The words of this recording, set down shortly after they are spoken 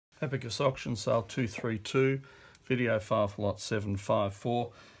Abacus Auction Sale 232, video file for lot 754.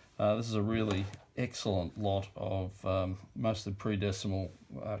 This is a really excellent lot of mostly pre-decimal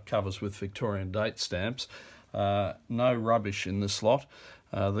covers with Victorian date stamps. No rubbish in this lot.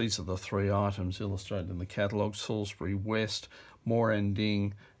 These are the three items illustrated in the catalogue: Salisbury West,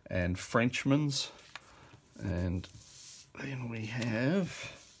 Moranding and Frenchman's. And then we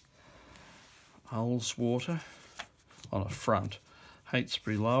have ULLSWATER on a front,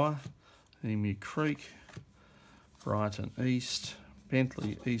 HEYTESBURY Lower, EMU CREEK, Brighton East,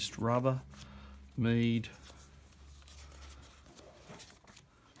 Bentley East Rubber, MEADE,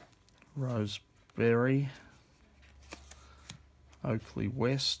 Roseberry, OAKLEIGH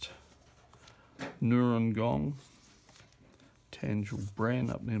WEST, NOORONGONG, TANJIL BREN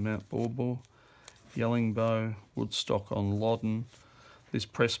up near Mount Borbor, YEODENE, WOODSTOCK on Loddon. These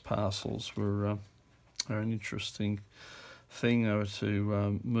press parcels were are an interesting thing. They were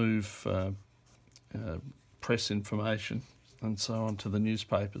to move press information and so on to the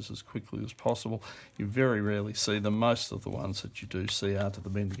newspapers as quickly as possible. You very rarely see them. Most of the ones that you do see are to the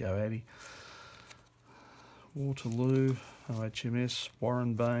Bendigo Addy. Waterloo, OHMS,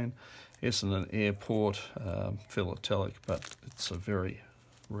 Warrenbayne, Essendon Airport, philatelic, but it's a very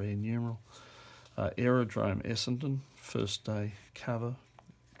rare numeral. Aerodrome Essendon, first day cover,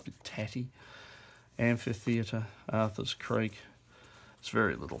 a bit tatty. Amphitheatre, Arthur's Creek. There's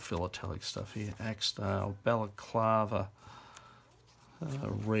very little philatelic stuff here. Axdale, Balaclava,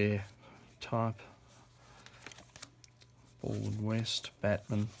 rare type. Baldwin West,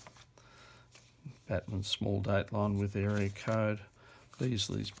 Batman small date line with area code.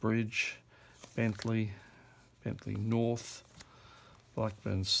 Beasley's Bridge, Bentley North,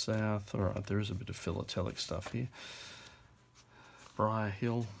 Blackburn South. All right, there is a bit of philatelic stuff here. Briar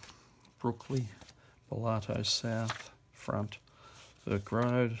Hill, Brookley, Bellato South, front, Burke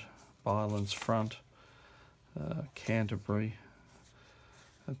Road, Bylands front, Canterbury,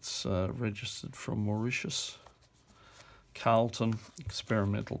 that's registered from Mauritius, Carlton,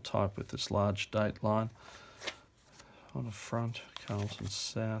 experimental type with this large date line on the front, Carlton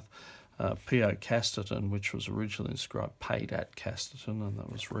South, P.O. Casterton, which was originally inscribed paid at Casterton, and that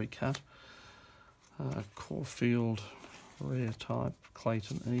was recut, Caulfield, rare type,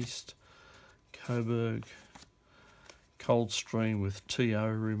 Clayton East, Coburg, Coldstream with TO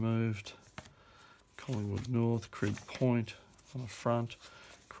removed, Collingwood North, Creek Point on the front,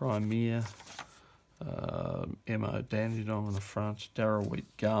 Crimea, MO Dandenong on the front, Darrawheat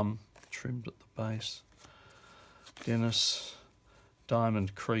Gum trimmed at the base, Dennis,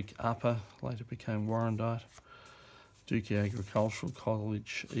 Diamond Creek Upper, later became Warrandyte, Dookie Agricultural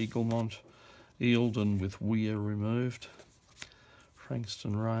College, Eaglemont, Eildon with Weir removed,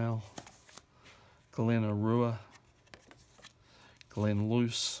 Frankston Rail, GLENAROUA,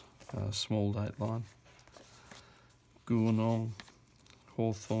 GLENLUCE, small date line, Goonong,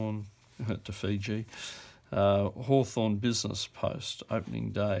 Hawthorn to Fiji, Hawthorn Business Post,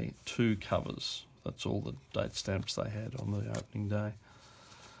 opening day, 2 covers. That's all the date stamps they had on the opening day.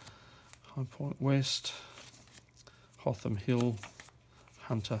 High Point West, Hotham Hill,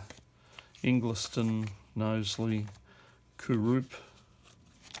 Hunter, Ingliston, Knowsley, Kurup,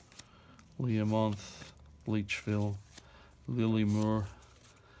 Learmonth, Leachville, Lillymoor,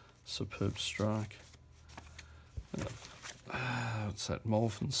 Superb Strike. What's that?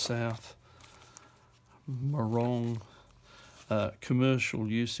 Malvern South, Morong, commercial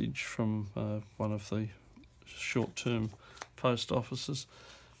usage from one of the short-term post offices,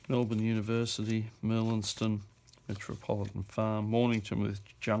 Melbourne University, Merlinston, Metropolitan Farm, Mornington with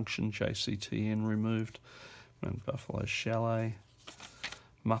Junction, JCTN removed, Mount Buffalo Chalet,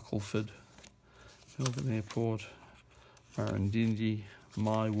 MUCKLEFORD, Melbourne Airport, Morandingi,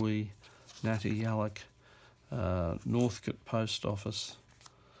 Maiwee, Natty Yallock, Northcote Post Office,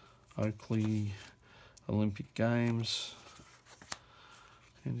 Oakleigh Olympic Games,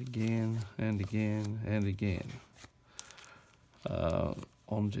 and again, and again, and again.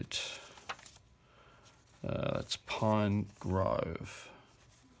 ONDIT, that's PINEGROVE.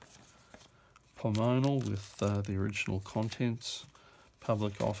 Pomonal with the original contents,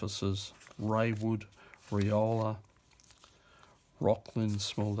 public offices, Raywood, Riola, ROCKLYN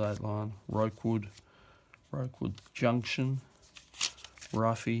small date line, Rokewood Junction,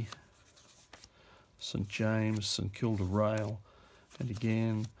 Ruffy, St James, St Kilda Rail, and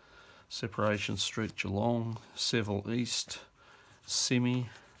again, Separation Street Geelong, Seville East, Simi,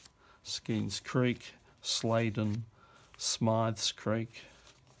 Skeens Creek, Sladen, Smythes Creek,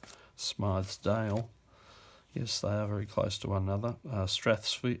 Smythesdale. Yes, they are very close to one another.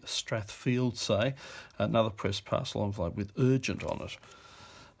 Strathfield, say, another press parcel envelope with urgent on it.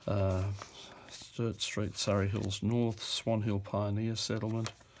 Sturt Street, Surrey Hills North, Swan Hill Pioneer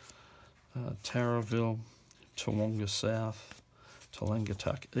Settlement, Tarraville, Toowoonga South,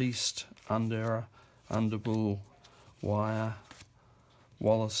 Talangatuck East, Undera, Underbull, Wyah,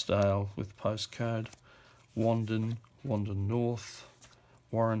 Wallasdale with postcode, Wandon, Wandon North,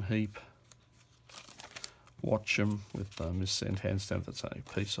 Warren Heap, Watcham with missent hand stamp, that's only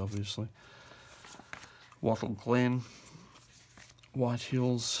a piece obviously, Wattle Glen, White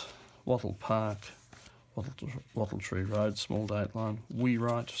Hills, Wattle Park, Wattle Tree Road, small date line,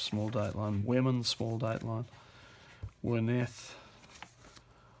 Weewright, small date line, Wemmon, small date line, Werneth,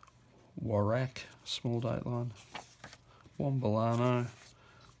 Warrack, small date line, Wombalano,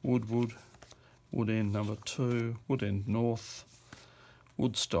 Woodwood, Woodend number 2, Woodend North,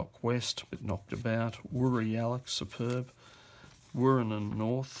 Woodstock West, a bit knocked about, Woorayallock, superb, Wooranon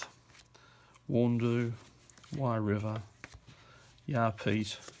North, Warndoo, Wye River,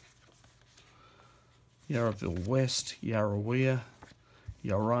 Yarpeet, Yarraville West, Yaaroweyah,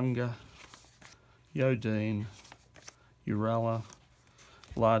 Yarrunga, YEODENE, Uralla,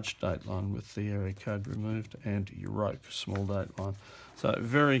 large date line with the area code removed, and Europe, small date line. So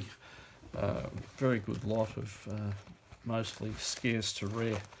very good lot of mostly scarce to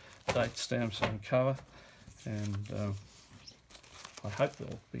rare date stamps on cover, and I hope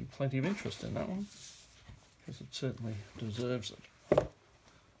there'll be plenty of interest in that one, because it certainly deserves it.